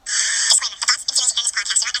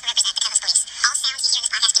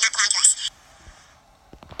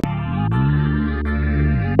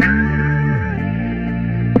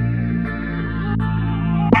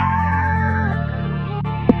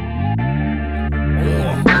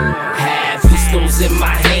Bills in my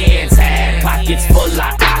hands, had pockets full of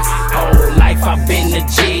ox. Whole life I've been a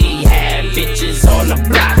G, had bitches on the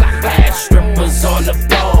block, had strippers on the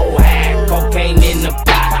pole, had cocaine in the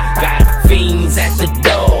pot, got fiends at the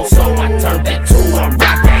door, so I turned it to a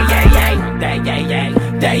rock.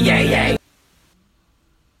 Yeah.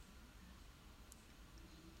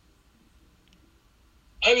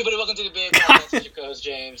 Hey everybody, welcome to the Big Podcast. It's your co-host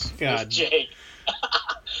James. God. It's Jake.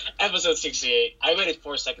 Episode 68. I waited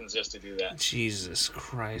 4 seconds just to do that. Jesus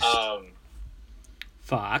Christ.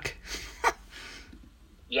 Fuck.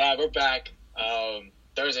 Yeah, we're back.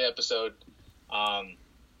 Thursday episode. Been right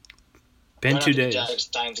 2 after the days.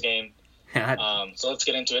 Jags-Titans game. So let's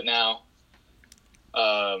get into it now.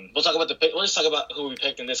 We'll just talk about who we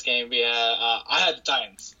picked in this game. We had I had the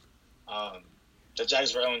Titans. The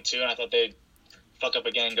Jags were 0-2, and I thought they'd fuck up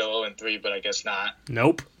again and go 0-3, but I guess not.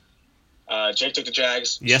 Nope. Jake took the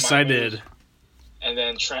Jags. Yes, Smart I move. did. And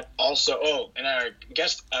then Trent also. Oh, and our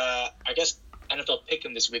guest, I guess NFL pick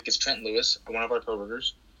him this week is Trent Lewis, one of our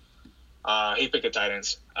coworkers. He picked the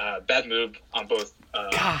Titans. Bad move on both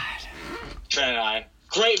God. Trent and I.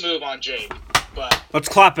 Great move on Jake, but Let's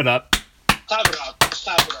clap it up. clap it up.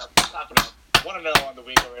 1-0 on the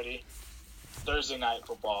week already. Thursday night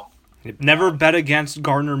football. Never bet against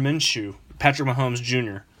Gardner Minshew, Patrick Mahomes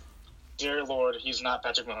Jr. Dear Lord, he's not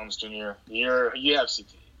Patrick Mahomes Jr. You have CT.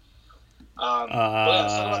 But yeah,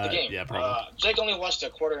 let's talk about the game. Yeah, probably. Jake only watched a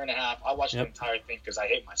quarter and a half. I watched the entire thing because I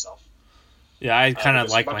hate myself. Yeah, I kind of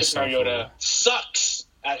because like Marcus myself. Mariota sucks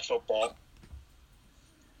at football.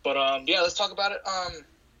 But yeah, let's talk about it.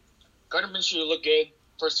 Gardner Minshew looked good.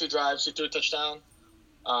 First 2 drives, he threw a touchdown.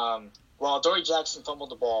 While Dory Jackson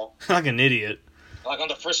fumbled the ball, like an idiot. like on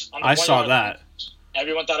the I saw that.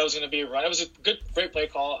 Everyone thought it was going to be a run. It was a great play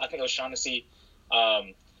call. I think it was Shaughnessy, a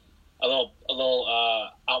little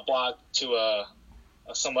out block to a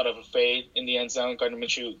somewhat of a fade in the end zone. Gardner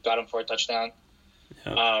Minshew got him for a touchdown.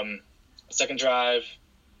 Yeah. Second drive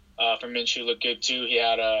from Minshew looked good too. He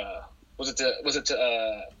had was it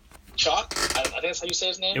to Chalk? I think that's how you say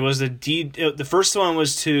his name. It was the first one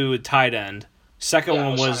was to tight end. Second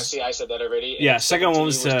one was Shaughnessy. I said that already. Yeah, second one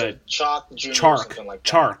was to Chalk Jr. or something like that.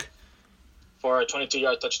 Chark. For a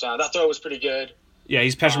 22-yard touchdown. That throw was pretty good. Yeah,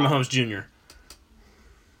 he's Patrick Mahomes Jr.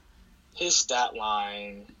 His stat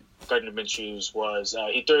line, Gardner Minshew's, was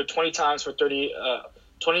he threw 20 times for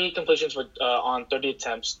 20 completions for on 30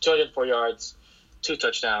 attempts, 204 yards, 2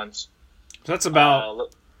 touchdowns. So that's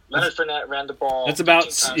about Leonard Fournette ran the ball. That's about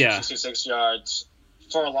 15 times, yeah. 66 yards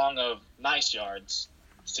for a long of nice yards,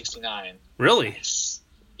 69. Really?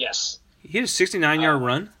 Yes. He had a 69-yard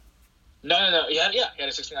run? No. He had a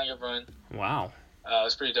 69-yard run. Wow. It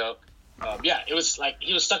was pretty dope. It was like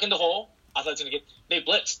he was stuck in the hole. I thought he was going to get... They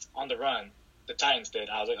blitzed on the run. The Titans did.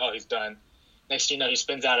 I was like, oh, he's done. Next thing you know, he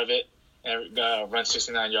spins out of it and runs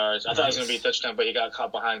 69 yards. I thought it was going to be a touchdown, but he got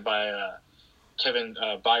caught behind by Kevin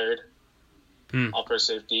Byard, all-pro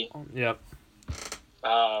safety. Yep.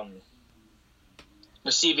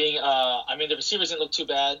 Receiving, the receivers didn't look too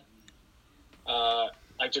bad.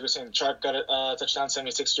 Like Jake was saying, Chark got a touchdown,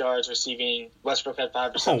 76 yards. Receiving, Westbrook had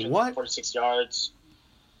 5 receptions, 46 yards.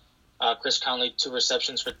 Chris Conley, 2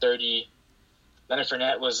 receptions for 30. Leonard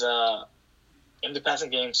Fournette was in the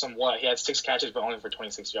passing game somewhat. He had 6 catches, but only for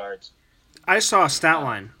 26 yards. I saw a stat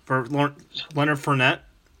line for Leonard Fournette.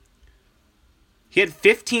 He had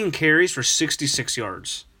 15 carries for 66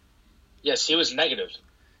 yards. Yes, he was negative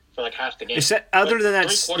for like half the game. Other than that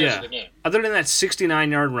 3/4 of the game. Other than that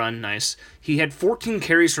 69-yard run, nice. He had 14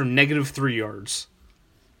 carries for negative 3 yards.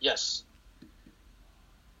 Yes.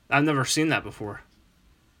 I've never seen that before.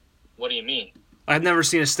 What do you mean? I've never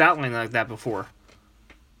seen a stat line like that before.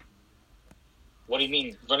 What do you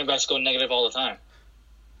mean? Running backs go negative all the time.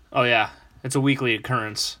 Oh yeah, it's a weekly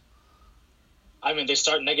occurrence. I mean, they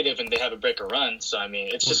start negative and they have a break or run. So I mean,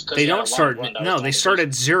 it's just because they don't start. No, they start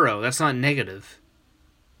at 0. That's not negative.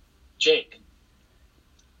 Jake.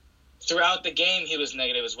 Throughout the game, he was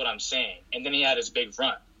negative, is what I'm saying, and then he had his big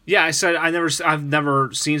run. Yeah, I said I've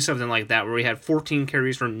never seen something like that where we had 14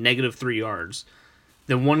 carries for negative 3 yards,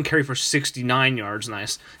 then 1 carry for 69 yards,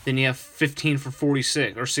 nice. Then you have 15 for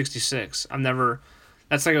 46 or 66.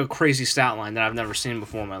 That's like a crazy stat line that I've never seen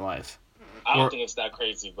before in my life. I don't think it's that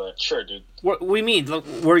crazy, but sure, dude. What we mean? Look,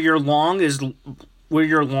 where your long is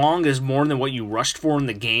more than what you rushed for in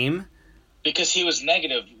the game. Because he was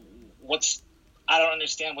negative. I don't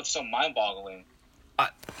understand what's so mind-boggling.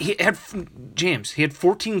 He had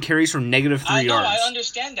 14 carries for negative 3 yards. I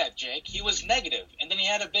understand that, Jake. He was negative, and then he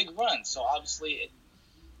had a big run. So obviously,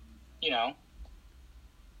 I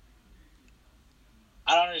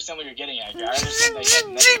don't understand what you're getting at here. I understand that he had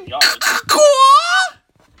negative yards.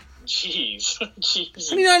 Jeez.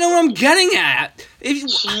 How do you not know what I'm getting at?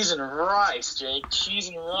 Cheese and rice, Jake. Cheese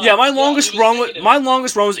and rice. Yeah, my longest run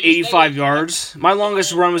was 85 yards. My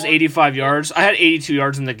longest run was 85 yards. I had 82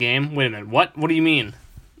 yards in the game. Wait a minute. What? What do you mean?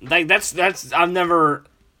 Like that's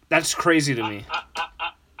crazy to me.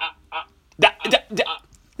 At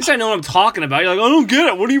least I know what I'm talking about. You're like, I don't get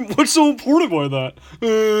it. What's so important by that?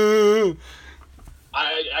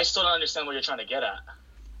 I still don't understand what you're trying to get at.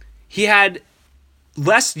 He had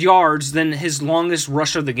less yards than his longest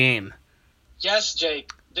rush of the game. Yes, Jake.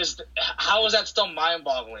 How is that still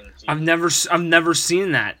mind-boggling to you? I've never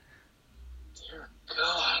seen that. Dear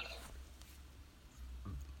God.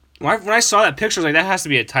 When I saw that picture, I was like, that has to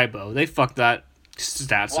be a typo. They fucked that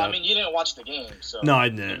stats up. Well, I mean, you didn't watch the game, so no, I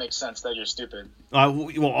didn't. It makes sense that you're stupid.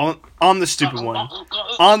 Well, I'm the stupid one.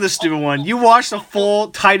 I'm the stupid one. You watched a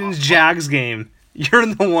full Titans-Jags game. You're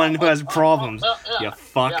the one who has problems. You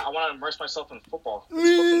fuck. Yeah, I want to immerse myself in football.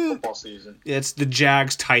 It's football season. Yeah, it's the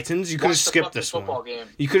Jags-Titans. You could have skipped this one. Game.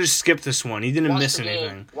 You could have skipped this one. You didn't miss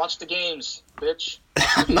anything. Watch the games, bitch.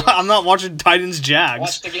 I'm not watching Titans-Jags.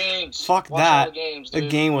 Watch the games. Fuck Watch that. all the games, dude. The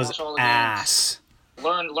game was ass.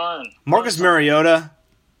 Learn. Marcus Mariota.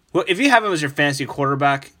 Well, if you have him as your fantasy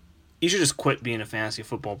quarterback, you should just quit being a fantasy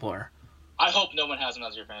football player. I hope no one has him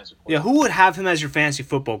as your fantasy quarterback. Yeah, who would have him as your fantasy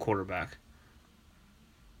football quarterback?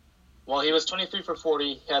 Well, he was 23 for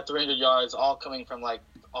 40. He had 300 yards, all coming from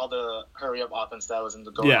all the hurry-up offense that was in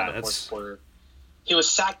the goal line in the fourth quarter. He was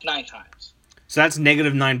sacked 9 times. So that's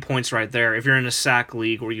negative 9 points right there. If you're in a sack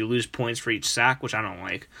league where you lose points for each sack, which I don't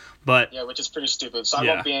like, but yeah, which is pretty stupid. So I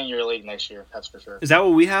won't be in your league next year. That's for sure. Is that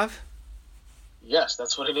what we have? Yes,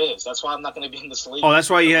 that's what it is. That's why I'm not going to be in this league. Oh, that's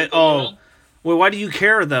why you had. Oh, well, why do you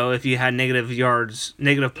care though? If you had negative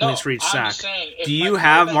points for each sack, just saying, do you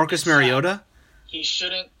have Marcus Mariota? He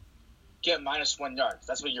shouldn't get -1 yards.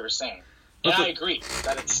 That's what you were saying. And I agree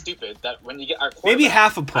that it's stupid that when you get our quarterback... Maybe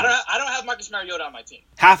half a point. I don't have Marcus Mariota on my team.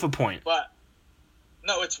 Half a point. But,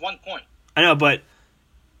 no, it's 1 point. I know, but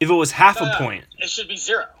if it was half a point... It should be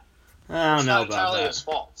 0. I don't know about that. It's not entirely his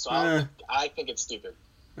fault, so I think it's stupid.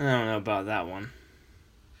 I don't know about that one.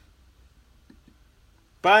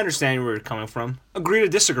 But I understand where you're coming from. Agree to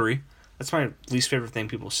disagree. That's my least favorite thing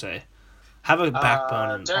people say. Have a backbone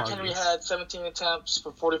and Derrick Henry had 17 attempts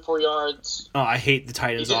for 44 yards. Oh, I hate the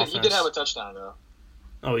Titans offense. He did have a touchdown, though.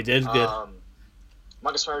 Oh, he did? Good.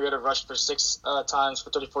 Marcus Mariota rushed for 6 times for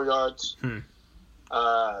 34 yards.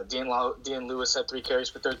 Dean Lewis had 3 carries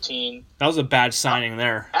for 13. That was a bad signing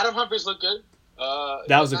there. Adam Humphries looked good.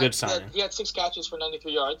 That was a good signing. He had 6 catches for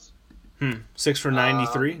 93 yards. 6 for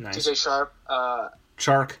 93? Nice. TJ Sharp.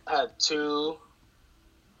 Chark. Had 2.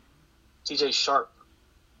 TJ Sharp.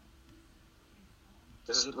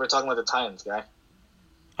 We're talking about the Titans, guy.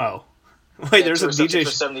 Oh. Wait, there's a DJ...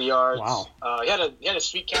 for 70 yards. Wow. He had a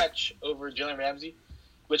sweet catch over Jalen Ramsey,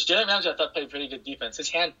 which Jalen Ramsey I thought played pretty good defense. His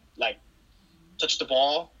hand, touched the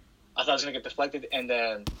ball. I thought it was going to get deflected, and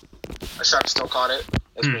then Sharp still caught it.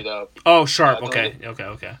 That's pretty dope. Oh, Sharp. Okay.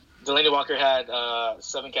 Delanie Walker had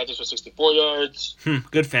 7 catches for 64 yards.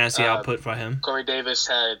 Good fantasy output for him. Corey Davis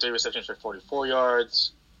had 3 receptions for 44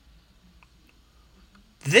 yards.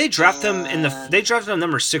 They drafted him They drafted him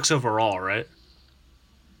number 6 overall, right?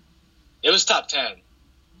 It was top 10.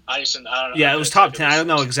 I don't know. Yeah, it was top 10. I don't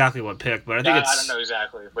know exactly what pick, but I think I don't know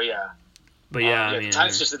exactly, but yeah. I mean, the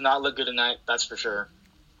Titans just did not look good tonight. That's for sure.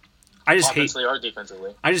 Offensively or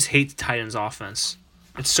defensively. I just hate the Titans' offense.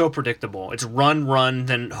 It's so predictable. It's run,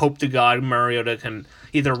 then hope to God Mariota can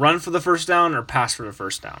either run for the first down or pass for the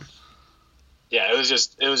first down. Yeah, it was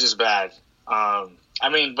just bad. But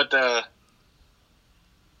the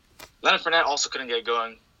Leonard Fournette also couldn't get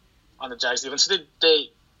going on the Jags defense. So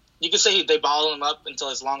you could say they bottled him up until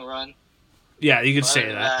his long run. Yeah, you could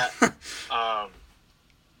say that.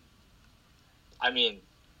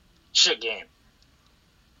 Shit game.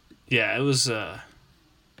 Yeah, it was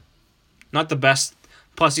not the best.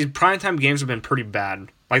 Plus, these primetime games have been pretty bad,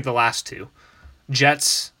 like the last 2.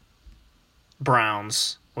 Jets,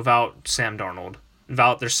 Browns, without Sam Darnold,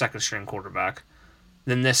 without their second-string quarterback.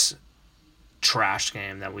 Then this trash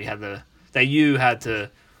game that you had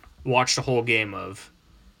to watch the whole game of,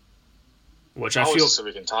 which I feel... so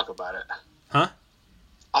we can talk about it. Huh?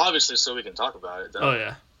 Obviously, so we can talk about it, though. Oh,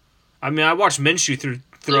 yeah. I mean, I watched Minshew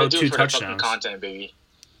throw 2 touchdowns. Content, baby.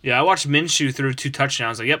 Yeah, I watched Minshew throw 2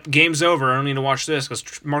 touchdowns. Like, yep, game's over. I don't need to watch this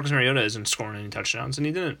because Marcus Mariota isn't scoring any touchdowns, and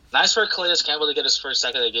he didn't. Nice for Calais Campbell to get his first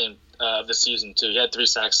sack of the game of the season, too. He had 3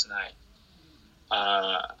 sacks tonight.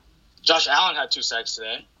 Josh Allen had 2 sacks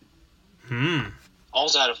today.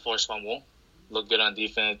 Also had a forced fumble. Looked good on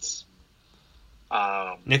defense.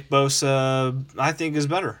 Nick Bosa, I think, is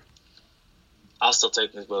better. I'll still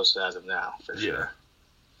take Nick Bosa as of now for sure.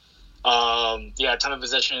 Time of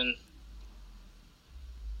possession.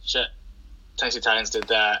 Shit, Tennessee Titans did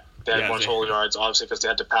that. They had more total yards, obviously, because they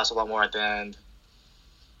had to pass a lot more at the end.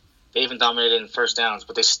 They even dominated in first downs,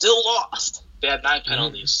 but they still lost. They had 9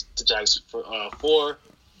 penalties to Jags for 4.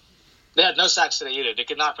 They had no sacks today either. They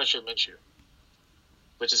could not pressure Minshew,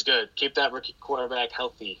 which is good. Keep that rookie quarterback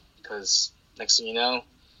healthy, because next thing you know,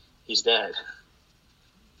 he's dead.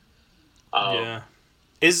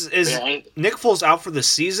 Is Nick Foles out for the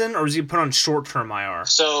season, or is he put on short-term IR?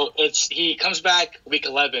 So he comes back week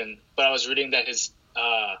 11, but I was reading that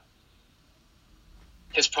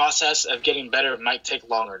his process of getting better might take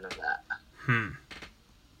longer than that.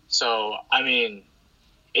 So, I mean,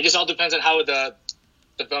 it just all depends on how the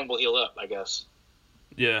bone will heal up, I guess.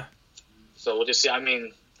 Yeah. So we'll just see. I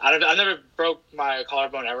mean, I never broke my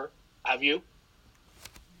collarbone ever. Have you?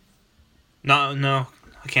 No,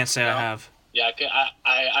 I can't say I have. Yeah,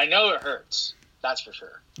 I know it hurts. That's for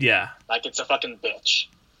sure. Yeah. Like, it's a fucking bitch.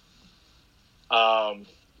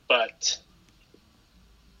 But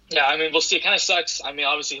yeah, I mean, we'll see. It kind of sucks. I mean,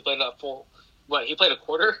 obviously he played that full. He played a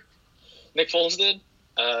quarter. Nick Foles did.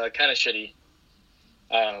 Kind of shitty.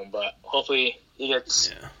 But hopefully he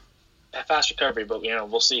gets a fast recovery. But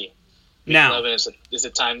we'll see. Now 11 is the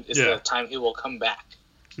time. Is the time he will come back.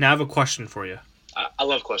 Now I have a question for you. I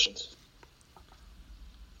love questions.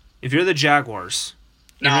 If you're the Jaguars,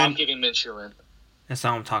 I'm keeping Minshew in. That's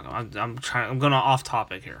not what I'm talking about. I'm going off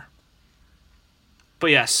topic here.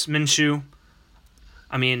 But yes, Minshew.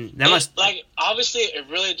 I mean, obviously it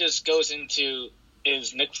really just goes into,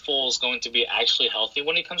 is Nick Foles going to be actually healthy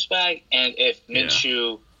when he comes back? And if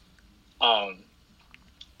Minshew,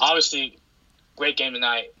 obviously, great game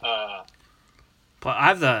tonight. But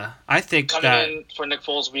I think coming in for Nick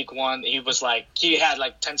Foles week 1, he had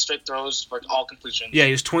 10 straight throws for all completions. Yeah,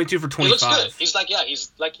 he was 22 for 25. He looks good.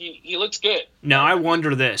 He looks good. Now I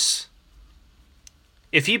wonder this: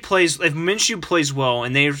 if Minshew plays well,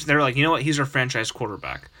 and they're like, you know what, he's our franchise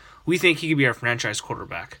quarterback. We think he could be our franchise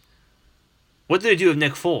quarterback. What do they do with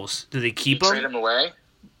Nick Foles? Do they keep him? Trade him away?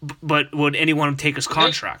 But would anyone take his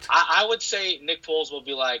contract? I would say Nick Foles will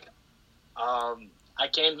be like, I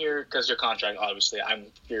came here because your contract, obviously. I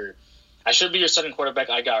should be your starting quarterback.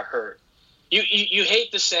 I got hurt. You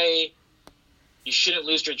hate to say you shouldn't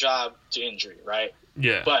lose your job to injury, right?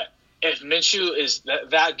 Yeah. But if Minshew is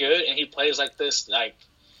that good and he plays like this,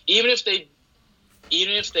 even if they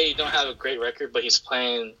don't have a great record, but he's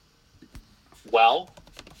playing well,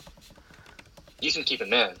 you can keep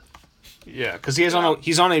him in. Yeah, because he's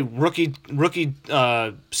on a rookie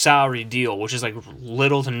salary deal, which is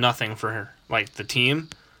little to nothing for the team.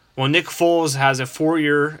 Well, Nick Foles has a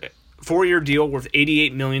 4-year deal worth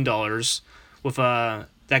 $88 million with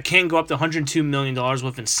that can go up to $102 million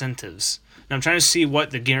with incentives. Now I'm trying to see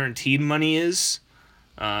what the guaranteed money is,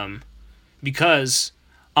 because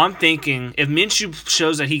I'm thinking if Minshew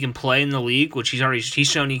shows that he can play in the league, which he's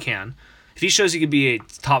shown he can. If he shows he could be a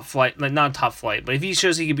top flight, not top flight, but if he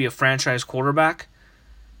shows he could be a franchise quarterback,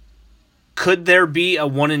 could there be a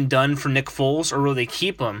one and done for Nick Foles, or will they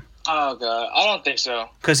keep him? Oh god, I don't think so.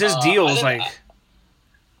 Because his deal is they're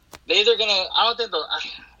either gonna. I don't think they'll.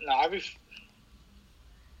 No, obviously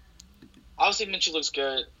Minshew looks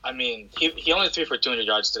good. I mean, he only threw for 200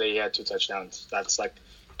 yards today. He had 2 touchdowns. That's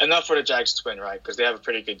enough for the Jags to win, right? Because they have a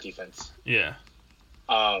pretty good defense. Yeah.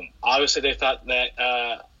 Obviously they thought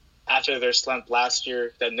that after their slump last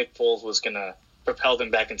year, that Nick Foles was gonna propel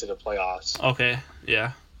them back into the playoffs. Okay.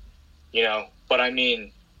 Yeah. But I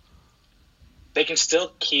mean, they can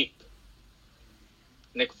still keep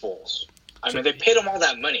Nick Foles. I mean, they paid him all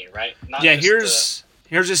that money, right? Here's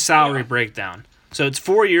his salary breakdown. So it's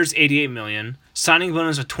 4 years, $88 million. Signing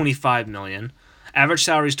bonus of $25 million. Average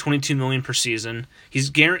salary is $22 million per season.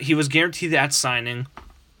 He was guaranteed at signing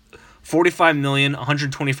 $45 million,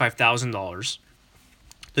 $125,000.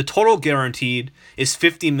 The total guaranteed is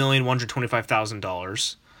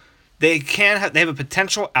 $50,125,000. They have a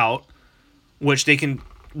potential out, which they can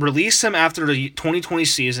release him after the 2020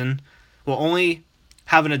 season, while only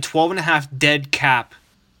having a 12.5 dead cap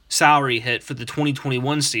salary hit for the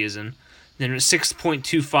 2021 season, then a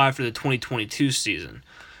 6.25 for the 2022 season.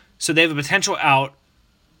 So they have a potential out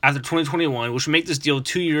after 2021, which would make this deal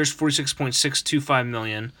 2 years, $46.625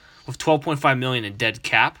 million, with $12.5 million in dead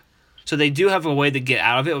cap. So they do have a way to get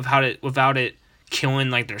out of it without it killing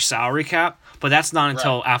their salary cap, but that's not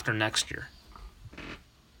until after next year.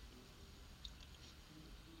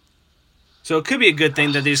 So it could be a good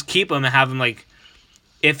thing that they just keep him and have him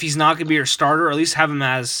if he's not going to be your starter, at least have him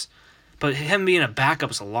as. But him being a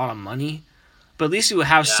backup is a lot of money. But at least you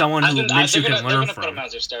have someone who Minshew can learn from. They're gonna put him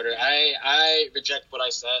as their starter. I reject what I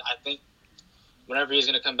said. I think whenever he's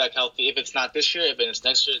gonna come back healthy, if it's not this year, if it's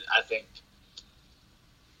next year, I think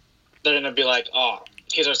they're gonna be like, oh,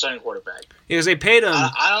 he's our starting quarterback. Because they paid him.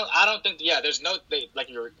 I don't think. Yeah, there's no. Go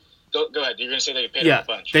ahead. You're gonna say they paid him a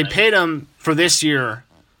bunch. They paid him for this year.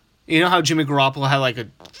 You know how Jimmy Garoppolo had like a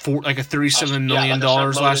 $37 million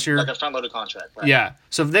last year, like a front-loaded contract. Right? Yeah.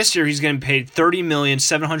 So this year he's getting paid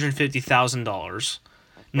 $30,750,000.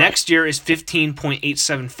 Next year is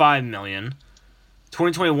 $15.875 million.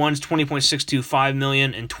 2021 is $20.625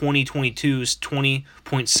 million, and 2022 is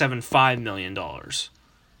 $20.75 million.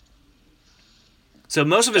 So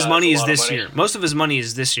most of his money is this year. Most of his money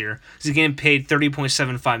is this year. He's getting paid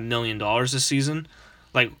 $30.75 million this season,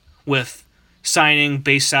 like with signing,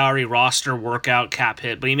 base salary, roster, workout, cap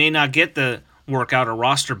hit. But he may not get the workout or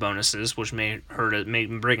roster bonuses, which may hurt it, may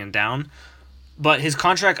bring him down. But his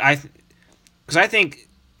contract, because I think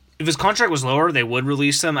if his contract was lower, they would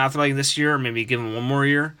release him after like this year, or maybe give him one more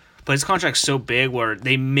year. But his contract's so big where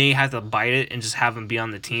they may have to bite it and just have him be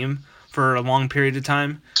on the team for a long period of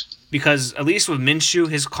time. Because at least with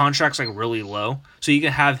Minshew, his contract's like really low. So you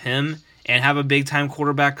can have him and have a big-time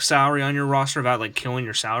quarterback salary on your roster without like killing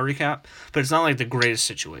your salary cap. But it's not like the greatest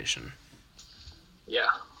situation. Yeah.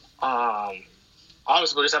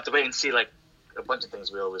 Obviously, we'll just have to wait and see, like a bunch of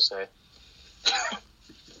things we always say.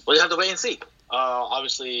 We'll just have to wait and see.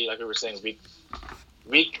 Obviously, like we were saying,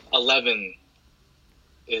 week 11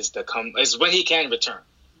 is when he can return.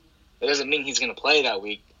 It doesn't mean he's going to play that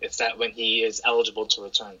week. It's that when he is eligible to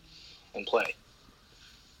return and play.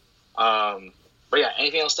 But yeah,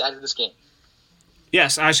 anything else to add to this game?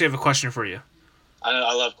 Yes, I actually have a question for you.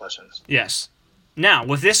 I love questions. Yes. Now,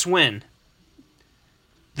 with this win,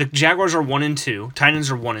 the Jaguars are 1-2,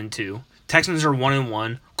 Titans are 1-2, Texans are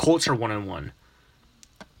 1-1, Colts are 1-1.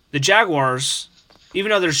 The Jaguars, even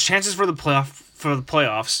though there's chances for the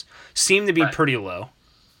playoffs, seem to be pretty low.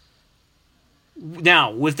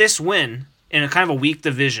 Now, with this win in a kind of a weak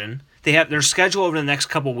division, they have their schedule over the next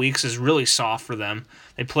couple weeks is really soft for them.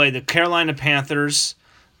 They play the Carolina Panthers,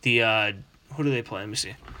 who do they play? Let me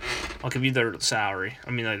see. I'll give you their salary. I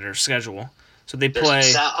mean, like their schedule. So they play.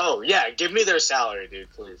 Give me their salary,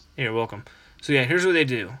 dude, please. You're welcome. So yeah, here's what they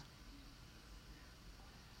do.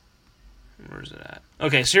 Where's it at?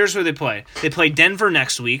 Okay, so here's where they play. They play Denver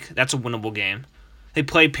next week. That's a winnable game. They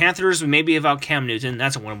play Panthers, maybe without Cam Newton.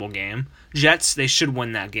 That's a winnable game. Jets, they should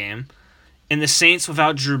win that game. And the Saints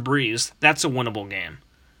without Drew Brees, that's a winnable game.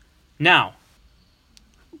 Now,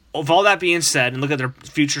 with all that being said, and look at their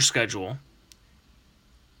future schedule,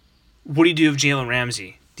 what do you do with Jalen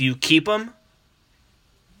Ramsey? Do you keep him?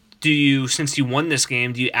 Since you won this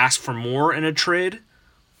game, do you ask for more in a trade?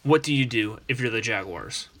 What do you do if you're the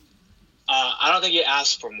Jaguars? I don't think you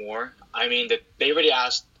ask for more. I mean, they already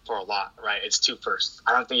asked for a lot, right? It's 2 firsts.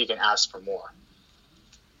 I don't think you can ask for more.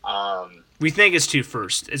 We think it's 2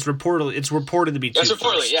 firsts. It's reported to be 2 firsts. It's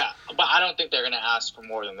reportedly, yeah. But I don't think they're going to ask for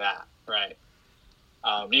more than that, right?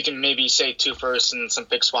 You can maybe say 2 firsts and some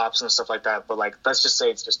pick swaps and stuff like that, but like let's just say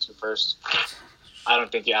it's just 2 firsts. I don't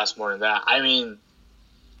think you ask more than that. I mean,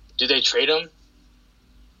 do they trade him?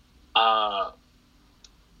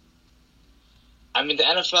 I mean, the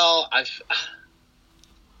NFL,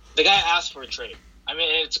 the guy asked for a trade. I mean,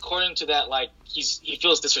 it's according to that, like, he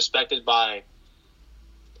feels disrespected by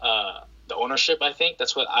the ownership, I think.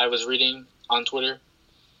 That's what I was reading on Twitter.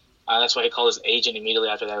 That's why he called his agent immediately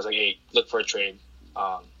after that. I was like, hey, look for a trade.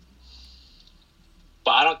 But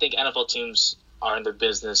I don't think NFL teams are in the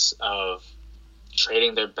business of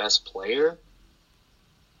trading their best player.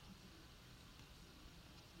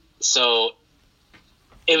 So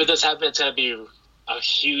if it does happen, it's going to be a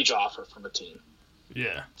huge offer from a team.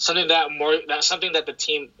 Yeah. Something that the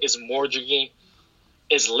team is mortgaging,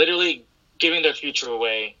 is literally giving their future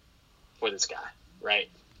away for this guy, right?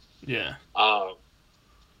 Yeah. I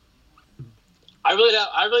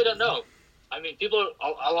really don't know. I mean, a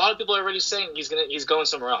lot of people are already saying he's going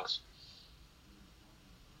somewhere else.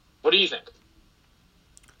 What do you think?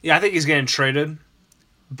 Yeah, I think he's getting traded,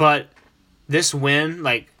 but this win,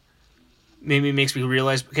 like, maybe makes me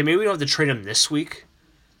realize, okay, maybe we don't have to trade him this week.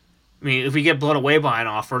 I mean, if we get blown away by an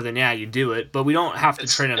offer, then yeah, you do it. But we don't have to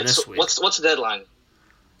trade him this week. What's the deadline?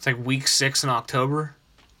 It's like week 6 in October.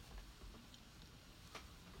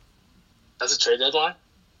 That's a trade deadline?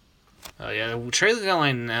 Oh, yeah. The trade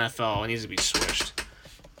deadline in the NFL needs to be switched.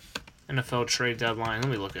 NFL trade deadline. Let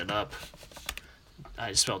me look it up.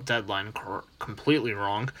 I spelled deadline completely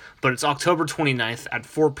wrong. But it's October 29th at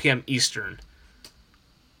 4 p.m. Eastern.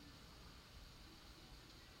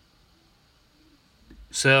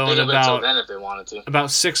 So they in could wait till about then if they wanted to.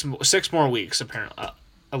 about six more weeks, apparently,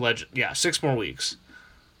 alleged. Yeah, 6 more weeks.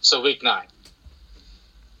 So week 9.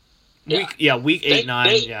 Week 8,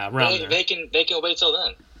 9. Around there. They can wait till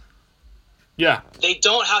then. Yeah. They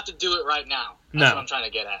don't have to do it right now. That's what I'm trying to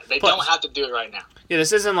get at. They don't have to do it right now. Yeah,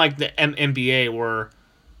 this isn't like the NBA where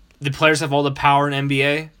the players have all the power in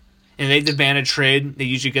NBA, and they demand a trade. They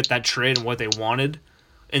usually get that trade and what they wanted.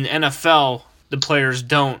 In the NFL, the players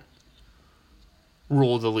don't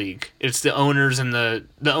rule the league. It's the owners, and the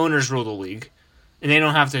owners rule the league, and they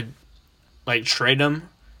don't have to like trade them.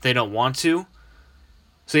 They don't want to.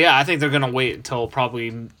 So yeah, I think they're gonna wait until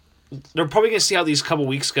they're probably gonna see how these couple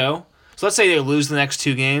weeks go. So let's say they lose the next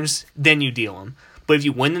 2 games, then you deal them. But if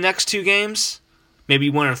you win the next 2 games, maybe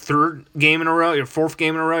you win a 3rd game in a row, your 4th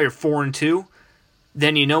game in a row, you're 4-2,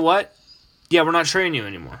 then you know what? Yeah, we're not trading you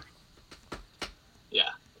anymore. Yeah,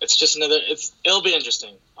 it's just it'll be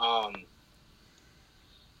interesting.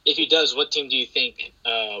 If he does, what team do you think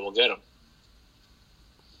will get him?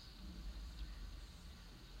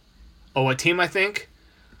 Oh, what team I think?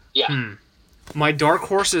 Yeah. My dark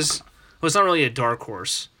horse is... Well, it's not really a dark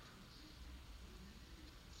horse.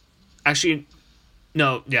 Actually,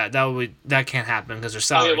 no, yeah, that can't happen because there's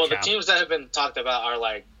salary the cap. teams that have been talked about are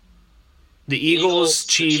like the Eagles,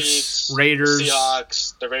 Chiefs, Raiders,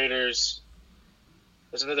 Seahawks, the Raiders.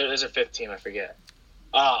 There's a 5th team I forget.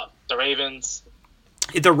 The Ravens.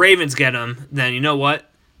 If the Ravens get him, then you know what?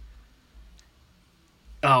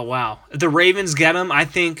 Oh wow! If the Ravens get him, I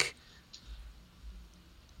think.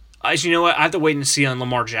 Actually, you know what? I have to wait and see on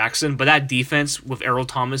Lamar Jackson, but that defense with Earl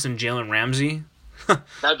Thomas and Jalen Ramsey.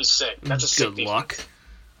 That'd be sick. That's a sick good luck.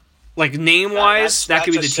 Like name-wise, that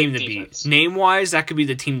could be the team to beat. Name-wise, that could be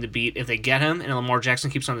the team to beat if they get him and Lamar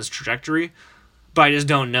Jackson keeps on this trajectory. But I just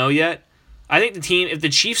don't know yet. I think if the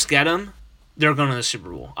Chiefs get him, they're going to the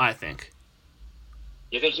Super Bowl. I think.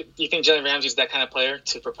 You think Jalen Ramsey's that kind of player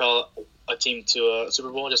to propel a team to a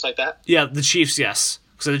Super Bowl just like that? Yeah, the Chiefs, yes.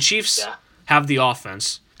 So the Chiefs have the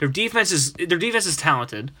offense. Their defense is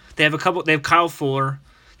talented. They have Kyle Fuller.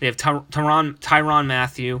 They have Tyrann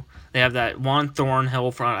Mathieu. They have that Juan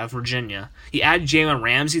Thornhill from Virginia. You add Jalen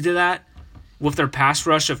Ramsey to that with their pass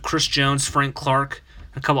rush of Chris Jones, Frank Clark,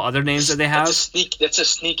 a couple other names that they have. That's a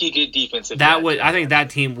sneaky good defense. I think that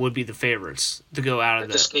team would be the favorites to go out of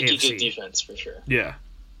the AFC. That's a sneaky good defense for sure. Yeah.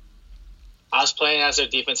 I was playing as their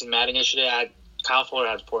defense in Madden yesterday. Kyle Fuller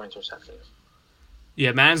had 4 interceptions.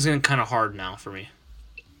 Yeah, Madden's getting kind of hard now for me.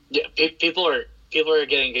 Yeah, people are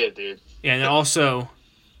getting good, dude. Yeah, and they're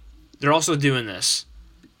also doing this.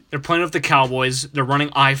 They're playing with the Cowboys. They're running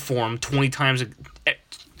I form 20 times.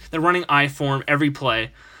 They're running I form every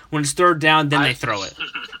play. When it's 3rd down, then they throw it.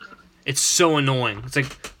 It's so annoying. It's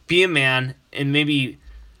like, be a man and maybe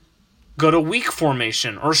go to weak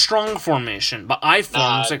formation or strong formation. But I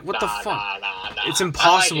form, it's like, what the fuck? It's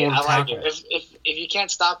impossible to tackle. If you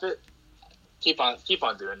can't stop it, keep on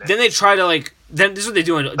doing it. Then they try to then this is what they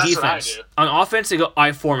do on defense. What I do. On offense, they go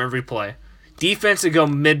I form every play. Defense, they go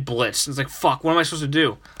mid blitz. It's like, fuck, what am I supposed to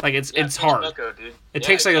do? Like, it's hard. Bucko, dude. It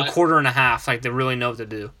takes a quarter and a half, to really know what to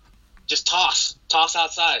do. Just toss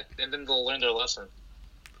outside, and then they'll learn their lesson.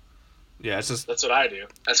 Yeah, it's just... That's what I do.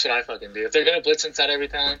 That's what I fucking do. If they're gonna blitz inside every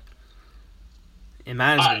time...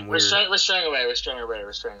 Madden's been weird. We're straying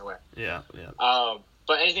away. Yeah.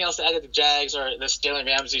 But anything else to add to the Jags or this Jalen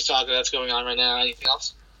Ramsey saga that's going on right now? Anything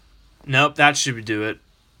else? Nope, that should do it.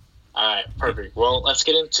 All right, perfect. Well, let's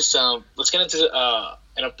get into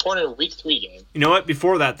an important Week 3 game. You know what?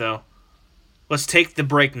 Before that, though, let's take the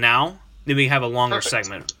break now. Then we have a longer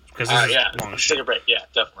segment because this is long let's take a break. Yeah,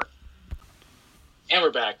 definitely. And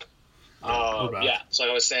we're back. We're back. Yeah. So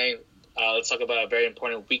like I was saying, let's talk about a very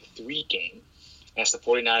important Week 3 game. That's the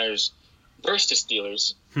 49ers versus the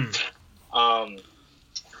Steelers.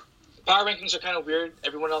 Power rankings are kind of weird.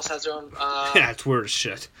 Everyone else has their own. Yeah, it's weird as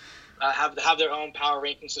shit. Have their own power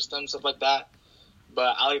ranking system, stuff like that.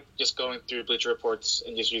 But I like just going through Bleacher Reports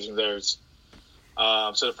and just using theirs.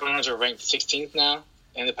 So the 49ers are ranked 16th now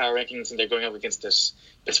in the power rankings, and they're going up against this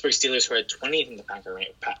Pittsburgh Steelers, who are 20th in the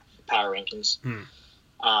power rankings.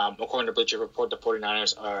 According to Bleacher Report, the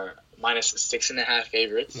 49ers are minus 6.5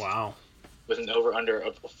 favorites. Wow. With an over-under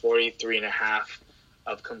of 43.5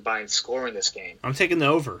 of combined score in this game. I'm taking the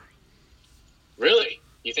over. Really?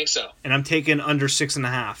 You think so? And I'm taking under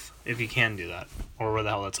 6.5 if you can do that, or what the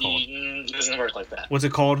hell that's called. It doesn't work like that. What's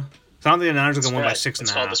it called? So I don't think the Niners are going to win by 6.5.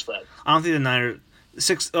 It's called the spread. I don't think the Niners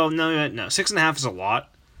 6.5 is a lot.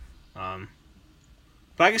 But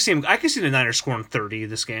I can see the Niners scoring 30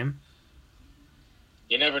 this game.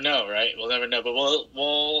 You never know, right? We'll never know. But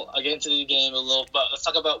we'll get into the game a little. But let's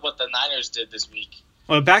talk about what the Niners did this week.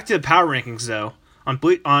 Well, back to the power rankings though. On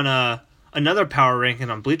another power ranking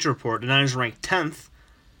on Bleacher Report, the Niners ranked 10th,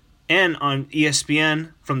 and on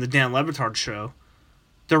ESPN from the Dan Le Batard show,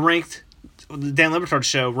 the Dan Le Batard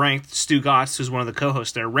show ranked Stu Gatz, who's one of the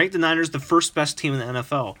co-hosts there, ranked the Niners the first best team in the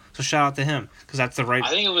NFL. So shout out to him because that's the right. I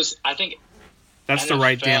think that's NFL the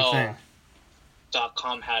right damn thing.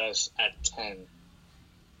 .com had us at 10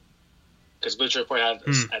 because Bleacher Report had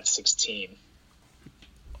us at 16.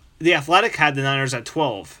 The Athletic had the Niners at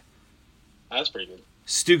 12. That's pretty good.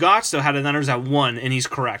 Stu Gatz, though, had the Niners at 1, and he's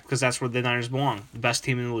correct, because that's where the Niners belong. The best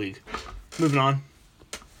team in the league. Moving on.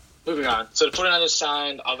 So the 49ers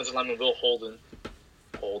signed offensive lineman Will Holden,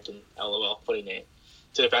 LOL, funny name,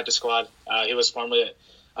 to the practice squad. He was formerly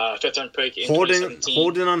a fifth-round pick in 2017.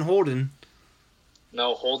 Holden on Holden.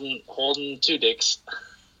 No, Holden two dicks.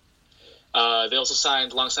 They also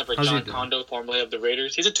signed long snapper John Kondo, formerly of the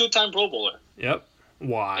Raiders. He's a two-time Pro Bowler. Yep.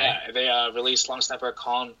 Why? Yeah, they released long snapper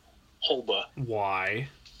Con Holba. Why?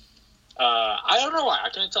 I don't know why. I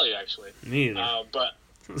couldn't tell you, actually. Me either. But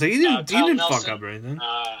so he didn't Nelson, fuck up or anything.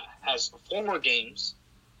 Has 4 more games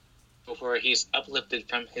before he's uplifted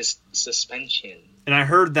from his suspension. And I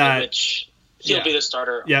heard that... Which he'll be the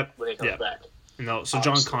starter when he comes back. No, so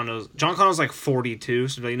John Condo's like 42,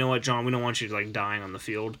 so you know what, John? We don't want you like dying on the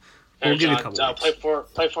field. We'll give you a couple weeks.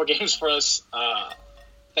 Play 4 games for us.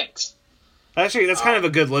 Thanks. Actually, that's kind of a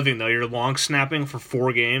good living, though. You're long snapping for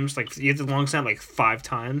 4 games. Like, you have to long snap like 5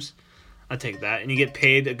 times. I'd take that. And you get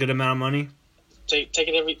paid a good amount of money. Take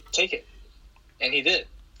it. And he did.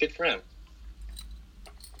 Good for him.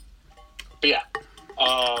 But yeah.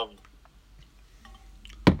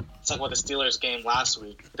 Let's talk about the Steelers game last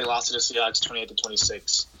week. They lost to the Seahawks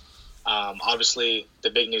 28-26. Obviously, the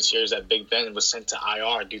big news here is that Big Ben was sent to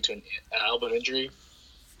IR due to an elbow injury.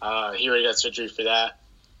 He already got surgery for that.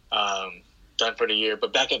 Done for the year.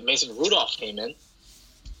 But back at Mason Rudolph came in.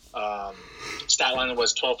 Stat line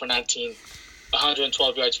was 12 for 19,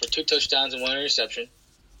 112 yards for 2 touchdowns and 1 interception.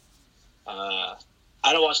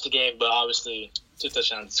 I don't watch the game, but obviously 2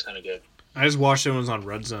 touchdowns is kind of good. I just watched it when it was on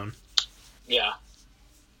Red Zone. Yeah.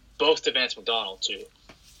 Both to Vance McDonald, too.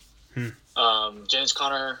 James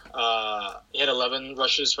Conner, he had 11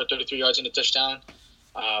 rushes for 33 yards and a touchdown.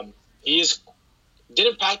 He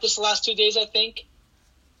didn't practice the last 2 days, I think.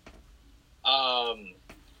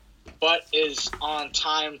 But is on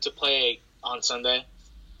time to play on Sunday.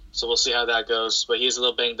 So we'll see how that goes. But he's a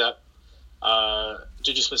little banged up.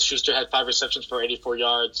 Juju Smith-Schuster had 5 receptions for 84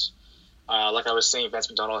 yards. Like I was saying, Vance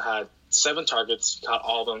McDonald had 7 targets. He caught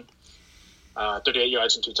all of them. 38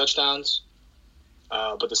 yards and 2 touchdowns.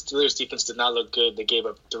 But the Steelers' defense did not look good. They gave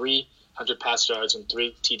up 300 pass yards and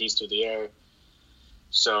 3 TDs through the air.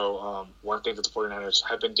 So one thing that the 49ers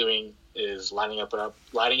have been doing is lighting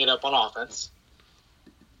it up on offense.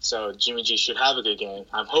 So Jimmy G should have a good game.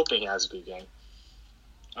 I'm hoping he has a good game.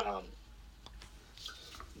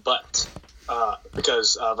 But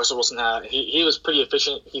because Russell Wilson he was pretty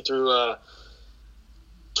efficient. He threw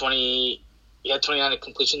 29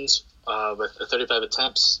 completions with 35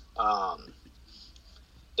 attempts.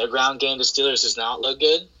 Their ground game, the Steelers, does not look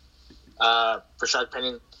good. Rashard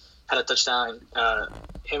Penny had a touchdown.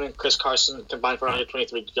 Him and Chris Carson combined for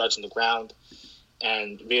 123 yards on the ground.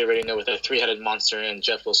 And we already know with a 3-headed monster and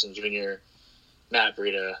Jeff Wilson Jr., Matt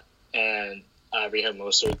Breida, and Raheem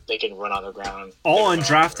Mostert, they can run on the ground. All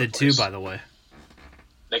undrafted, too, by the way.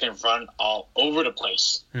 They can run all over the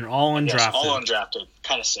place. And all undrafted. Yes, all undrafted.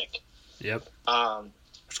 Kind of sick. Yep.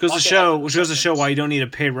 Which goes to show why you don't need to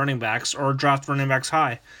pay running backs or draft running backs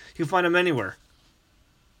high. You can find them anywhere.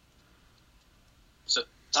 So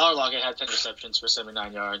Tyler Lockett had 10 receptions for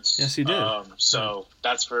 79 yards. Yes, he did. So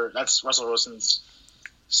that's Russell Wilson's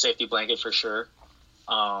safety blanket for sure.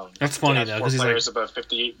 That's funny though, because he's players above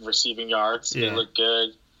 50 receiving yards. Yeah. They look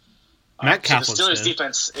good. Metcalf so the Steelers'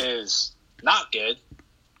 defense is not good.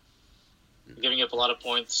 Giving up a lot of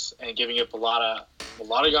points and giving up a lot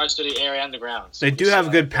of yards to the air and the ground. So they do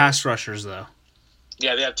have good pass rushers, though.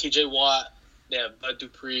 Yeah, they have T.J. Watt. They have Bud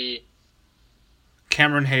Dupree.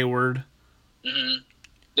 Cameron Hayward. Mm-hmm.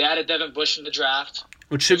 They added Devin Bush in the draft.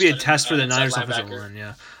 Which should be a test for the Niners offensive line,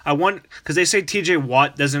 yeah. I want, because they say T.J.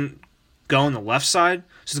 Watt doesn't go on the left side,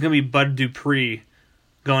 so it's going to be Bud Dupree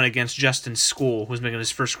going against Justin School, who's making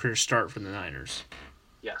his first career start for the Niners.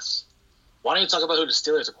 Yes. Why don't you talk about who the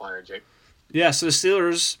Steelers acquired, Jake? Yeah, so the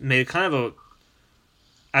Steelers made kind of a...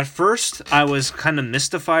 At first, I was kind of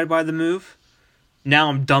mystified by the move. Now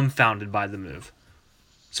I'm dumbfounded by the move.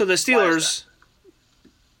 So the Steelers...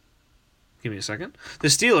 Give me a second. The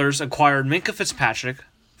Steelers acquired Minkah Fitzpatrick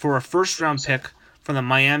for a first-round pick from the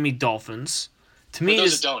Miami Dolphins. For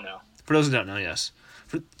those who don't know, yes.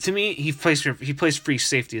 To me, he plays free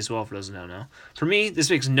safety as well, for those who don't know. For me, this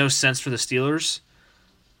makes no sense for the Steelers,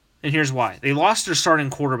 and here's why. They lost their starting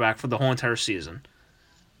quarterback for the whole entire season.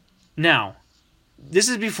 Now, this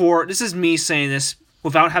is me saying this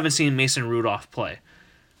without having seen Mason Rudolph play.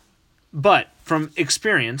 But from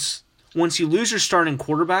experience, once you lose your starting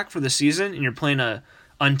quarterback for the season and you're playing a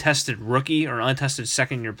untested rookie or untested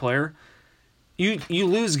second-year player, you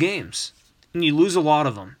lose games, and you lose a lot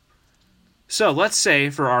of them. So let's say,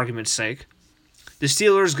 for argument's sake, the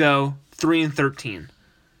Steelers go 3-13.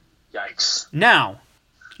 Yikes! Now,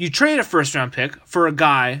 you trade a first-round pick for a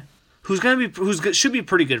guy should be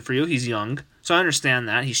pretty good for you. He's young, so I understand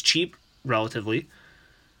that. He's cheap, relatively.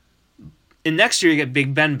 And next year you get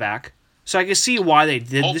Big Ben back, so I can see why they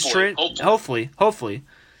did this trade. Hopefully,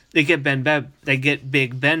 they get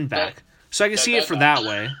Big Ben back. So I can see it from that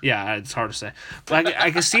way. Yeah, it's hard to say, but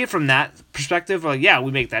I can see it from that perspective. Like, yeah,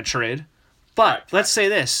 we make that trade. But let's say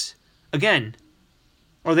this again,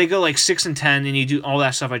 or they go like 6-10, and you do all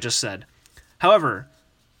that stuff I just said. However,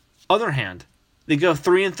 other hand, they go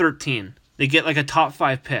 3-13. They get like a top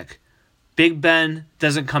 5 pick. Big Ben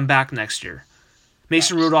doesn't come back next year.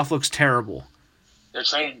 Mason Rudolph looks terrible. They're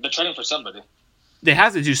trading for somebody. They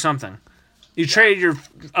have to do something. You traded your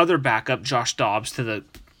other backup, Josh Dobbs, to the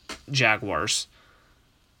Jaguars.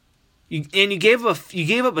 You gave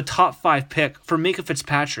up a top 5 pick for Minkah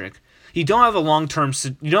Fitzpatrick. You don't have a long-term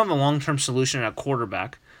solution at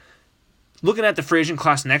quarterback. Looking at the free agent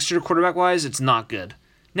class next year, quarterback-wise, it's not good.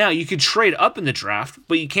 Now, you could trade up in the draft,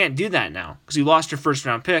 but you can't do that now because you lost your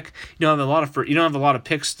first-round pick. You don't have a lot of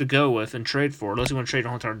picks to go with and trade for unless you want to trade a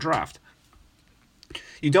whole entire draft.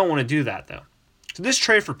 You don't want to do that, though. So this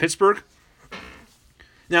trade for Pittsburgh,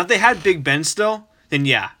 now if they had Big Ben still, then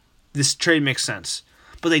yeah, this trade makes sense.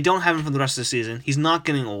 But they don't have him for the rest of the season. He's not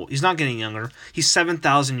getting old. He's not getting younger. He's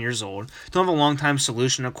 7,000 years old. Don't have a long-time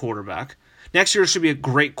solution at quarterback. Next year should be a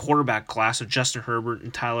great quarterback class of Justin Herbert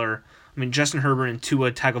and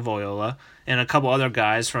Tua Tagovailoa and a couple other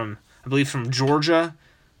guys from Georgia,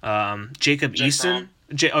 Jacob Eason.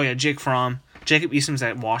 Jake Fromm. Jacob Eason's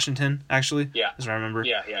at Washington, actually. Yeah. As I remember.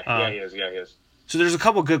 Yeah, he is. So there's a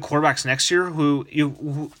couple good quarterbacks next year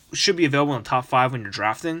who should be available in the top 5 when you're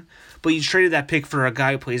drafting, but you traded that pick for a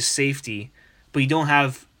guy who plays safety, but you don't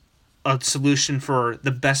have a solution for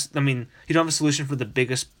the best. I mean, you don't have a solution for the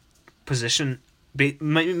biggest position,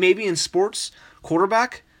 maybe in sports,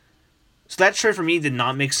 quarterback. So that trade for me did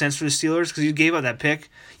not make sense for the Steelers because you gave up that pick.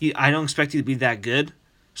 I don't expect you to be that good.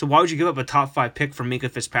 So why would you give up a top 5 pick for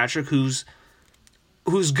Minkah Fitzpatrick, who's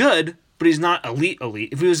good, but he's not elite.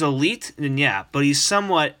 If he was elite, then yeah, but he's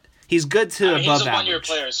good to above average. He's a one-year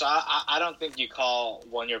player, so I don't think you call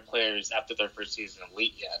one-year players after their first season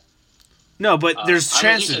elite yet. No, but there's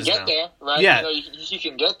chances. You can get there, right? Yeah, you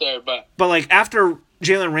can get there, but like after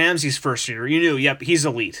Jalen Ramsey's first year, you knew, yep, he's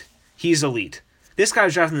elite. He's elite. This guy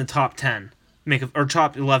was drafted in the top 10,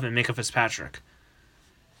 top 11, Minkah Fitzpatrick.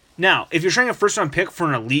 Now, if you're trying a first-round pick for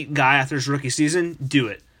an elite guy after his rookie season, do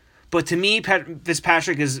it. But to me,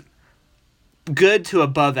 Fitzpatrick is good to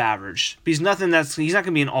above average. He's not going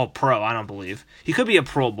to be an all-pro, I don't believe. He could be a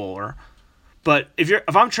Pro Bowler. But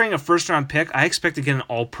if I'm trading a first-round pick, I expect to get an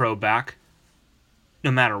all-pro back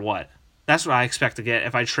no matter what. That's what I expect to get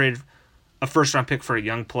if I trade a first-round pick for a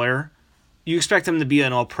young player. You expect him to be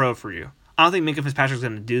an all-pro for you. I don't think Minkah Fitzpatrick's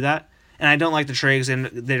going to do that. And I don't like the trades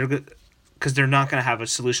because they're not going to have a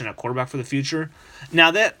solution at quarterback for the future. Now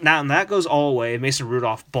that goes all away. Mason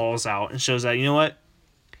Rudolph balls out and shows that, you know what?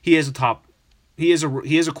 He is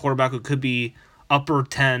a quarterback who could be upper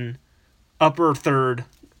 10, upper 3rd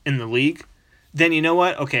in the league. Then you know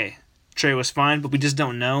what? Okay, trade was fine, but we just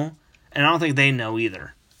don't know. And I don't think they know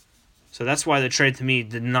either. So that's why the trade to me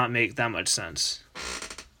did not make that much sense.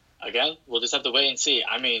 Again, we'll just have to wait and see.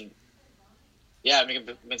 I mean, yeah,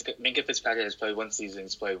 Minkah Fitzpatrick has played one season.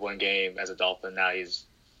 He's played one game as a Dolphin. Now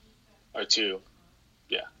or 2.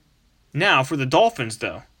 Yeah. Now, for the Dolphins,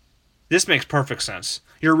 though, this makes perfect sense.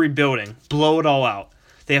 You're rebuilding. Blow it all out.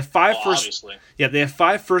 They have 5 they have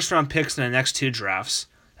 5 first-round picks in the next 2 drafts.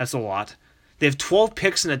 That's a lot. They have 12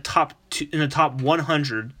 picks in the top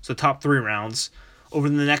 100, so top 3 rounds, over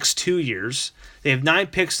the next 2 years. They have 9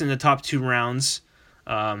 picks in the top 2 rounds.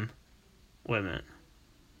 Wait a minute.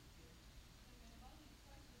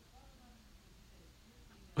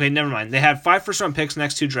 Okay, never mind. They have 5 first-round picks in the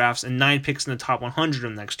next 2 drafts and 9 picks in the top 100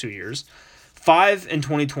 in the next 2 years. 5 in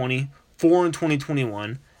 2020, 4 in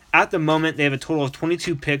 2021. At the moment, they have a total of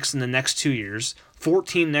 22 picks in the next 2 years,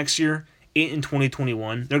 14 next year, 8 in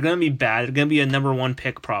 2021. They're going to be bad. They're going to be a number 1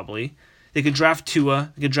 pick probably. They could draft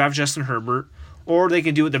Tua. They could draft Justin Herbert. Or they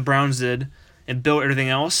could do what the Browns did and build everything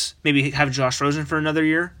else. Maybe have Josh Rosen for another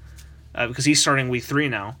year because he's starting week 3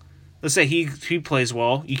 now. Let's say he plays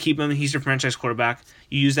well. You keep him. He's your franchise quarterback.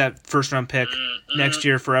 You use that first-round pick next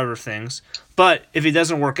year for other things. But if it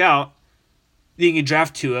doesn't work out, you can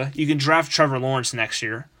draft Tua. You can draft Trevor Lawrence next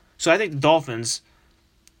year. So I think the Dolphins,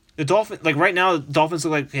 like right now, the Dolphins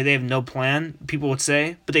look like they have no plan, people would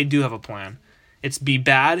say, but they do have a plan. It's be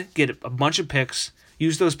bad, get a bunch of picks,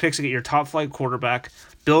 use those picks to get your top-flight quarterback,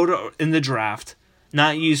 build in the draft,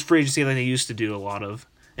 not use free agency like they used to do a lot of,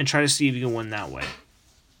 and try to see if you can win that way.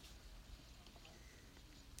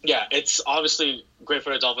 Yeah, it's obviously great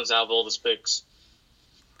for the Dolphins to have all those picks.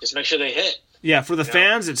 Just make sure they hit. Yeah, for the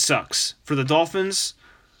fans, it sucks. For the Dolphins,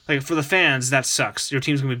 like for the fans, that sucks. Your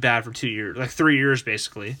team's going to be bad for 2 years, like 3 years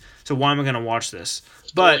basically. So why am I going to watch this?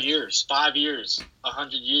 4 years, 5 years,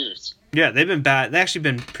 100 years. Yeah, they've been bad. They've actually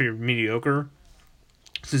been pretty mediocre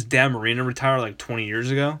since Dan Marino retired like 20 years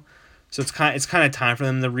ago. So it's kind of time for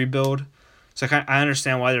them to rebuild. So I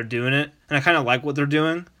understand why they're doing it, and I kind of like what they're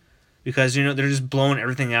doing. Because, they're just blowing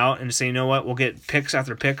everything out and say, you know what, we'll get picks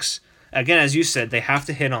after picks. Again, as you said, they have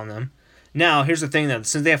to hit on them. Now, here's the thing, though.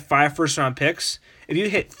 Since they have 5 first-round picks, if you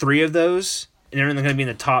hit 3 of those, and they're going to be in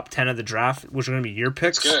the top 10 of the draft, which are going to be your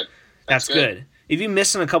picks, that's good. If you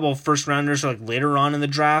miss on a couple of first-rounders like later on in the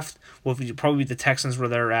draft, well, probably the Texans where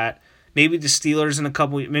they're at, maybe the Steelers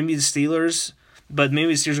maybe the Steelers, but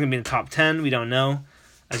maybe the Steelers are going to be in the top 10. We don't know.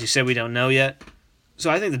 As you said, we don't know yet. So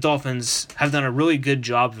I think the Dolphins have done a really good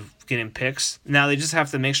job of getting picks. Now they just have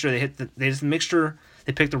to make sure they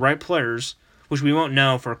pick the right players, which we won't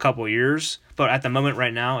know for a couple of years. But at the moment,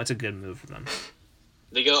 right now, it's a good move for them.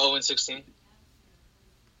 They go 0-16.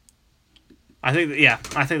 I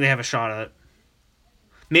think they have a shot at it.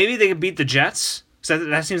 Maybe they could beat the Jets. So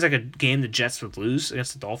that seems like a game the Jets would lose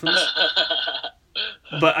against the Dolphins.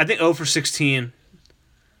 But I think 0-16.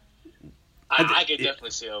 I could definitely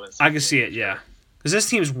see 0-16. I could see it, yeah. Because this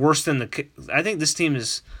team is worse than I think this team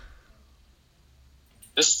is...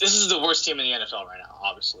 This is the worst team in the NFL right now,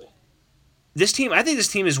 obviously. I think this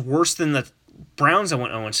team is worse than the Browns that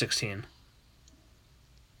went 0-16.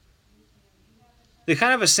 They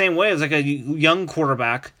kind of have the same way. It's like a young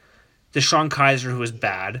quarterback, Deshaun Kaiser, who was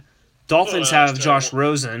bad. Dolphins have Josh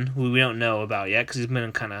Rosen, who we don't know about yet because he's been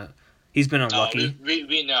unlucky.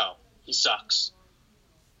 We know. He sucks.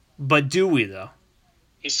 But do we, though?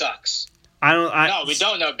 He sucks. No, we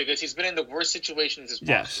don't know because he's been in the worst situations as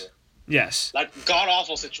possible. Yes. Like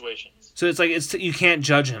god-awful situations. So it's like you can't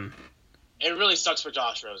judge him. It really sucks for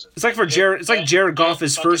Josh Rosen. It's like Jared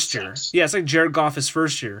Goff's first year. Sucks. Yeah, it's like Jared Goff's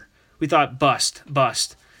first year. We thought bust.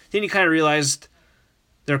 Then you kind of realized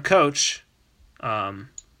their coach, Sean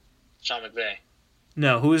McVay.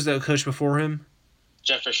 No, who was the coach before him?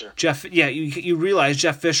 Jeff Fisher. You realize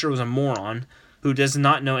Jeff Fisher was a moron who does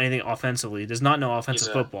not know anything offensively, does not know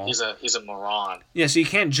offensive football. He's a moron. Yeah, so you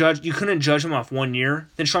couldn't judge him off 1 year.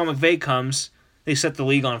 Then Sean McVay comes, they set the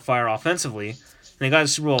league on fire offensively, and they got a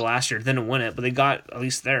Super Bowl last year. Didn't win it, but they got at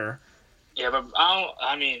least there. Yeah, but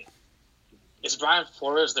is Brian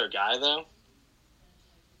Flores their guy, though?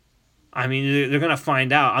 I mean, they're going to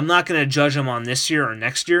find out. I'm not going to judge them on this year or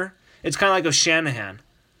next year. It's kind of like Shanahan.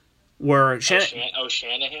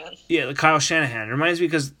 Shanahan? Yeah, Kyle Shanahan. It reminds me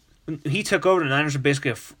because when he took over, the Niners were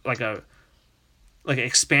basically like an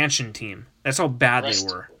expansion team. That's how bad they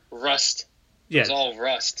were. Rust. Yeah. It was all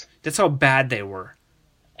rust. That's how bad they were.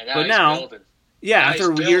 And now he's building. Yeah,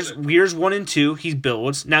 after years 1 and 2, he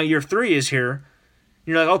builds. Now year 3 is here.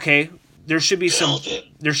 You're like, okay, there should be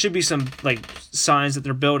some like signs that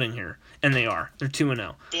they're building here, and they are. They're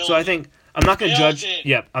 2-0. So I think I'm not going to judge.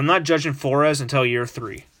 Yep, I'm not judging Flores until year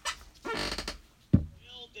 3. The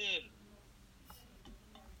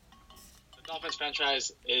Dolphins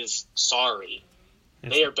franchise is sorry.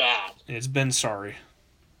 They are bad. It's been sorry.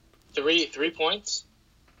 3 points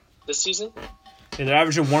this season. Yeah, they're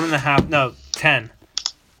averaging 1.5. No, 10.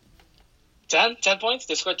 10 points?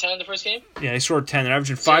 They scored 10 in the first game? Yeah, they scored 10. They're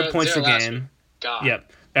averaging 5 points per game. God.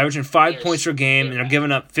 Yep. They're averaging 5 points per game, and they're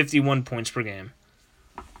giving up 51 points per game.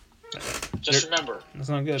 Just remember, that's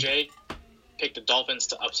not good. Jay picked the Dolphins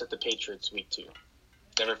to upset the Patriots week 2.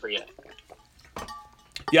 Never forget.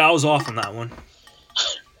 Yeah, I was off on that one.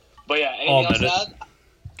 But yeah, anything else to add?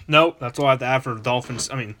 Nope, that's all I have to add for the Dolphins.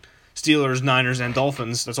 I mean, Steelers, Niners, and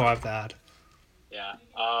Dolphins. That's all I have to add. Yeah.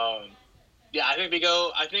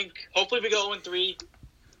 I think hopefully we go 0-3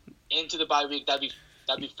 into the bye week. That'd be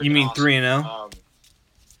freaking You mean awesome. 3-0?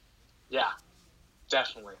 Yeah,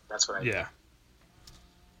 definitely. That's what I think.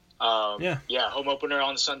 Yeah. Yeah, home opener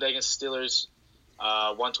on Sunday against the Steelers,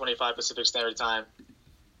 1:25 Pacific Standard Time.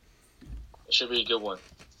 It should be a good one.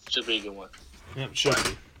 Yep, should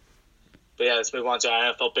be. But yeah, let's move on to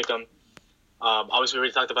our NFL pick'em. Obviously, we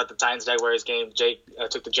already talked about the Titans-Jaguars game. Jake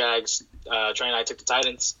took the Jags. Trey and I took the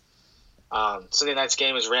Titans. Sunday night's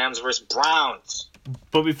game is Rams versus Browns.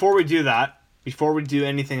 But before we do that, before we do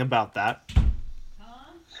anything about that,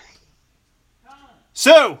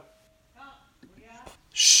 Sue!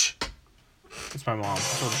 Shh. It's my mom.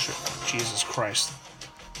 Jesus Christ.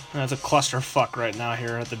 That's a clusterfuck right now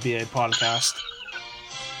here at the BA podcast.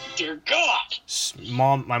 Dear God!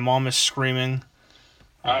 My mom is screaming.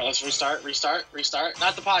 All right, let's restart.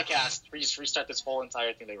 Not the podcast. We just restart this whole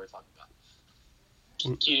entire thing that we were talking about.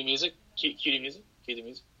 Cue the music. Cue the music.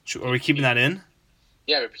 Are we keeping that in?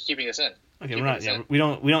 Yeah, we're keeping this in. Okay, we're not. Yeah, we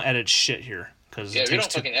don't edit shit here because we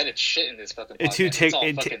don't fucking edit shit in this fucking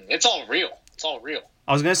podcast. It's all real. It's all real.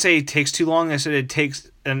 I was gonna say it takes too long. I said it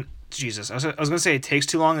takes and Jesus. I was gonna say it takes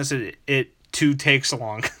too long. I said it too takes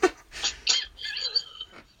long.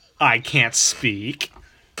 I can't speak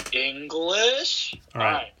English. All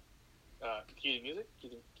right. Cue the music.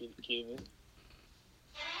 Cue the music.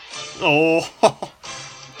 Oh,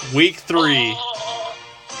 week 3.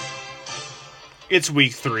 It's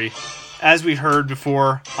week 3. As we heard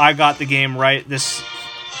before, I got the game right.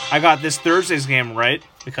 I got this Thursday's game right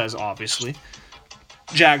because obviously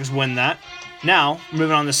Jags win that. Now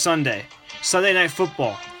moving on to Sunday. Sunday Night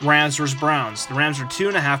Football. Rams versus Browns. The Rams are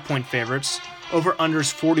 2.5-point favorites. Over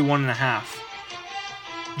unders 41.5.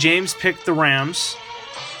 James picked the Rams.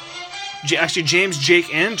 Actually, James, Jake,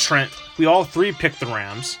 and Trent, we all 3 picked the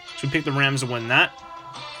Rams. So we picked the Rams to win that.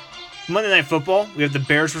 Monday Night Football, we have the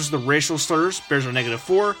Bears versus the Racial Slurs. Bears are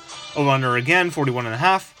 -4. Over under again,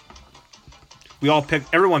 41.5.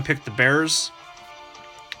 Everyone picked the Bears.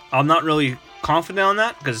 I'm not really confident on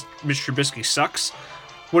that because Mitch Trubisky sucks.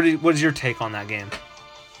 What is your take on that game?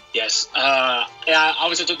 Yes. Yeah,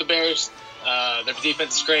 obviously I took the Bears. Their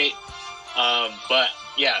defense is great. But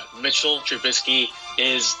yeah, Mitchell Trubisky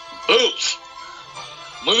is boof.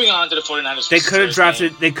 Moving on to the 49ers. They could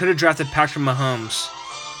have drafted Patrick Mahomes.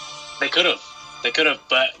 They could have,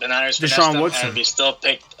 but the Niners finessed Deshaun them, Watson. and we still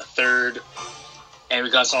picked a third, and we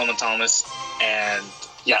got Solomon Thomas, and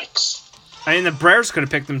yikes. I mean, the Bears could have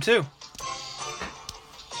picked them too.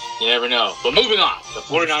 You never know. But moving on, the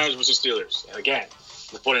 49ers versus Steelers. And again,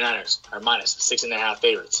 the 49ers are -6.5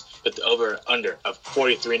 favorites, with the over-under of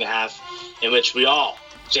 43.5, in which we all,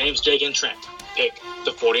 James, Jake, and Trent, pick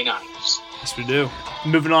the 49ers. Yes, we do.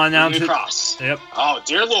 Moving on now to... Across. Yep. Oh,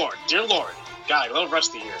 dear Lord. God, a little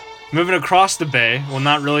rusty here. Moving across the bay. Well,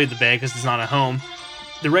 not really the bay because it's not at home.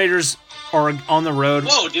 The Raiders are on the road.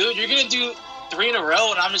 Whoa, dude. You're going to do 3 in a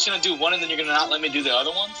row, and I'm just going to do 1, and then you're going to not let me do the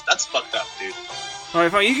other ones? That's fucked up, dude. All right,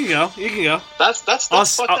 fine. You can go. That's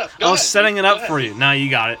fucked up. I was setting it up for you. Now you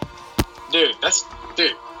got it. Dude,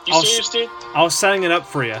 you serious, dude? I was setting it up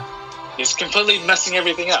for you. He's completely messing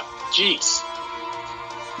everything up. Jeez.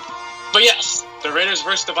 But yes, the Raiders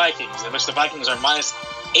versus the Vikings, in which the Vikings are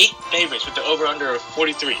 -8 favorites with the over-under of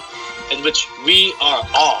 43, in which we are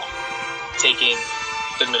all taking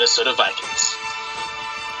the Minnesota Vikings.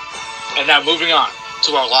 And now moving on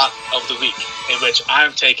to our lock of the week, in which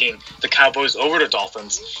I'm taking the Cowboys over the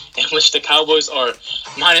Dolphins, in which the Cowboys are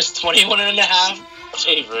 -21.5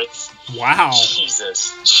 favorites. Wow.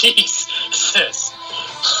 Jesus.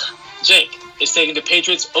 Jake is taking the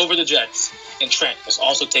Patriots over the Jets, and Trent is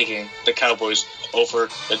also taking the Cowboys over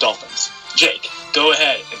the Dolphins. Jake, go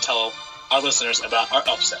ahead and tell our listeners about our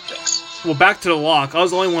upset picks. Well, back to the lock. I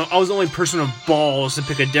was the only person with balls to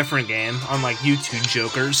pick a different game, unlike you two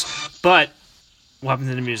jokers. But what happened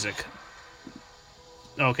to the music?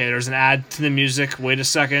 Okay, there's an ad to the music. Wait a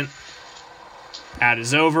second. Ad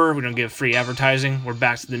is over. We don't give free advertising. We're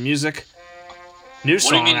back to the music. New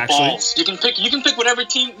song, what do you mean, actually. Balls? You can pick whatever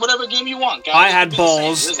game you want, guys. I had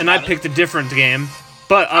balls, and I picked a different game.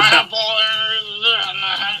 But I have balls.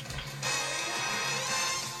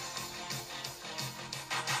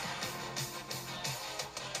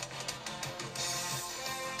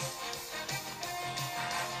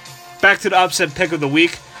 Back to the upset pick of the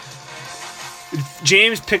week.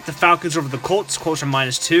 James picked the Falcons over the Colts. Colts are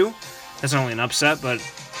 -2. That's not only an upset, but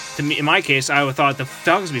to me, in my case, I would thought the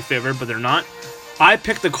Falcons would be favored, but they're not. I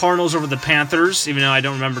picked the Cardinals over the Panthers, even though I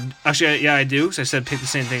don't remember. Actually, yeah, I do, because I said pick the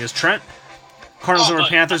same thing as Trent. Cardinals over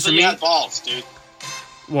Panthers to me. You had balls, dude.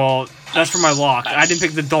 Well, that's for my lock. Nice, I didn't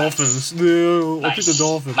pick the Dolphins. No, I picked the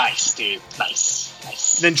Dolphins. Nice, dude. Nice.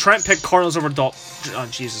 Then Trent picked Cardinals over Oh,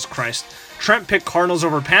 Jesus Christ. Trent picked Cardinals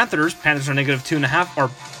over Panthers. Panthers are -2.5,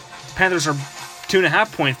 or Panthers are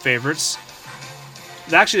 2.5-point favorites.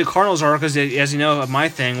 Actually, the Cardinals are, because as you know, my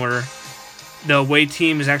thing where the away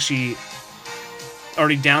team is actually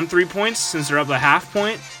already down 3 points since they're up a half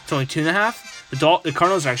point. It's only 2.5. The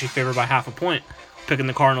Cardinals are actually favored by 0.5 point. Picking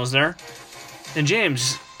the Cardinals there. And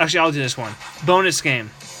James, actually I'll do this one. Bonus game.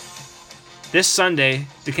 This Sunday,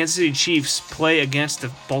 the Kansas City Chiefs play against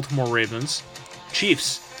the Baltimore Ravens.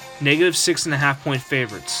 Chiefs, negative 6.5 point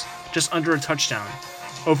favorites. Just under a touchdown.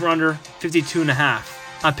 Over under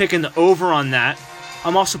 52.5. I'm picking the over on that.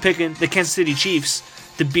 I'm also picking the Kansas City Chiefs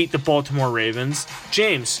to beat the Baltimore Ravens.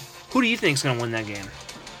 James, who do you think is going to win that game?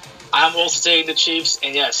 I'm also taking the Chiefs,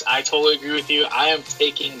 and yes, I totally agree with you. I am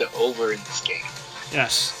taking the over in this game.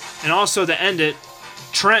 Yes. And also to end it,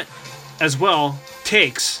 Trent as well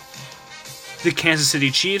takes the Kansas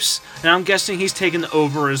City Chiefs, and I'm guessing he's taking the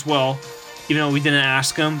over as well, even though we didn't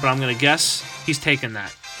ask him, but I'm going to guess he's taking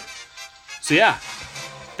that. So yeah,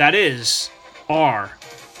 that is our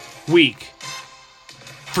week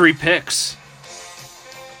 3 picks.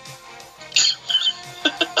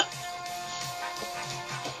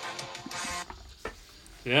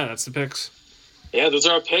 Yeah, that's the picks. Yeah, those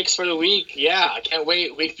are our picks for the week. Yeah, I can't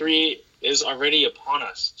wait. Week 3 is already upon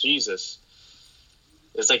us. Jesus.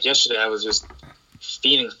 It's like yesterday I was just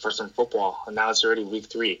fiending for some football, and now it's already week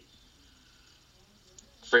 3.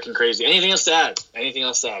 Freaking crazy. Anything else to add?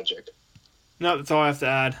 Jake? No, that's all I have to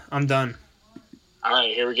add. I'm done. All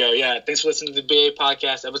right, here we go. Yeah, thanks for listening to the BA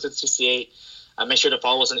Podcast, episode 68. Make sure to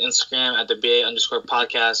follow us on Instagram at the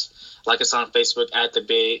BA_podcast. Like us on Facebook at the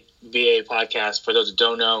BA Podcast. For those who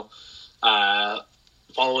don't know,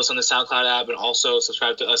 follow us on the SoundCloud app, and also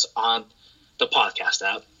subscribe to us on the podcast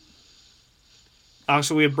app.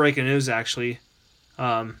 Also, we have breaking news, actually.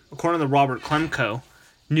 According to Robert Klemko,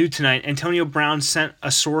 new tonight, Antonio Brown sent our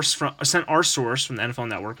source from the NFL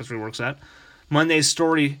Network, that's where he works at,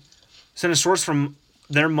 sent a source from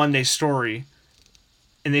their Monday story,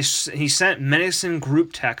 and he sent medicine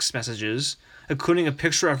group text messages, including a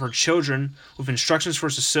picture of her children with instructions for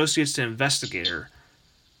his associates to investigate her.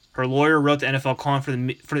 Her lawyer wrote the NFL calling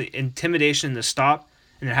for the intimidation to stop,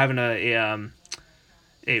 and they're having a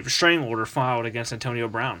restraining order filed against Antonio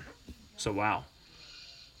Brown. So wow.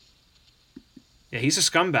 Yeah, he's a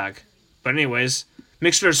scumbag. But anyways,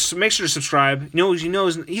 make sure to subscribe. You know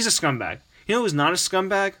he's a scumbag. You know who's not a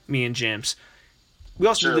scumbag? Me and James. We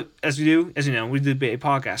also do, as you know, we do a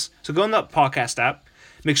podcast. So go in the podcast app.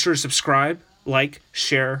 Make sure to subscribe, like,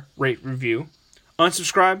 share, rate, review.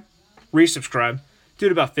 Unsubscribe, resubscribe. Do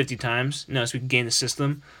it about 50 times. So we can gain the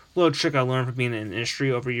system. A little trick I learned from being in the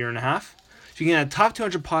industry over a year and a half. So you can add top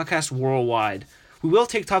 200 podcasts worldwide. We will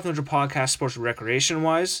take top 200 podcasts sports and recreation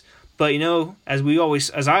wise, but as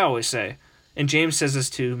I always say, and James says this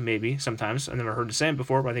too, maybe sometimes. I've never heard him say it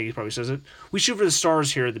before, but I think he probably says it. We shoot for the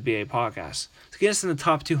stars here at the BA Podcast to get us in the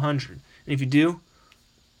top 200. And if you do,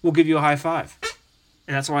 we'll give you a high five.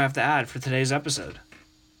 And that's all I have to add for today's episode.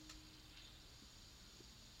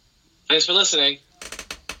 Thanks for listening.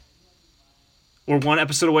 We're one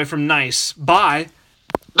episode away from nice. Bye.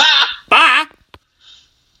 Bye. Bye.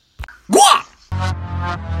 What?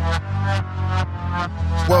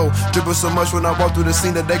 Whoa, dripping so much when I walk through the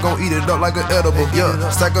scene that they gon' eat it up like an edible. Yeah,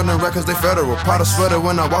 stack on the records, they federal. Powder sweater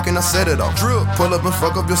when I walk in, I set it off. Drill, pull up and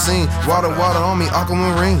fuck up your scene. Water on me,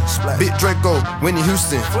 Aquamarine. Big Draco, Whitney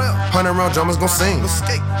Houston. 100 round drummers gon' sing.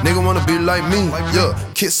 Nigga wanna be like me. Yeah,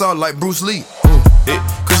 kids all like Bruce Lee. Yeah,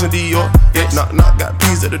 Christian Dior. Yeah, knock, got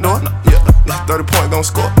peas at the door. Yeah, 30 point gon'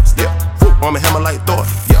 score. Yeah, I'm a hammer like Thor.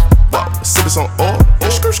 Yeah, wow, sippin' some oil.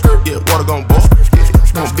 Yeah, water gon' boil.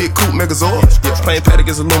 Big coupe Megazord. Plain paddock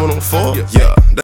is aluminum foil. Yeah.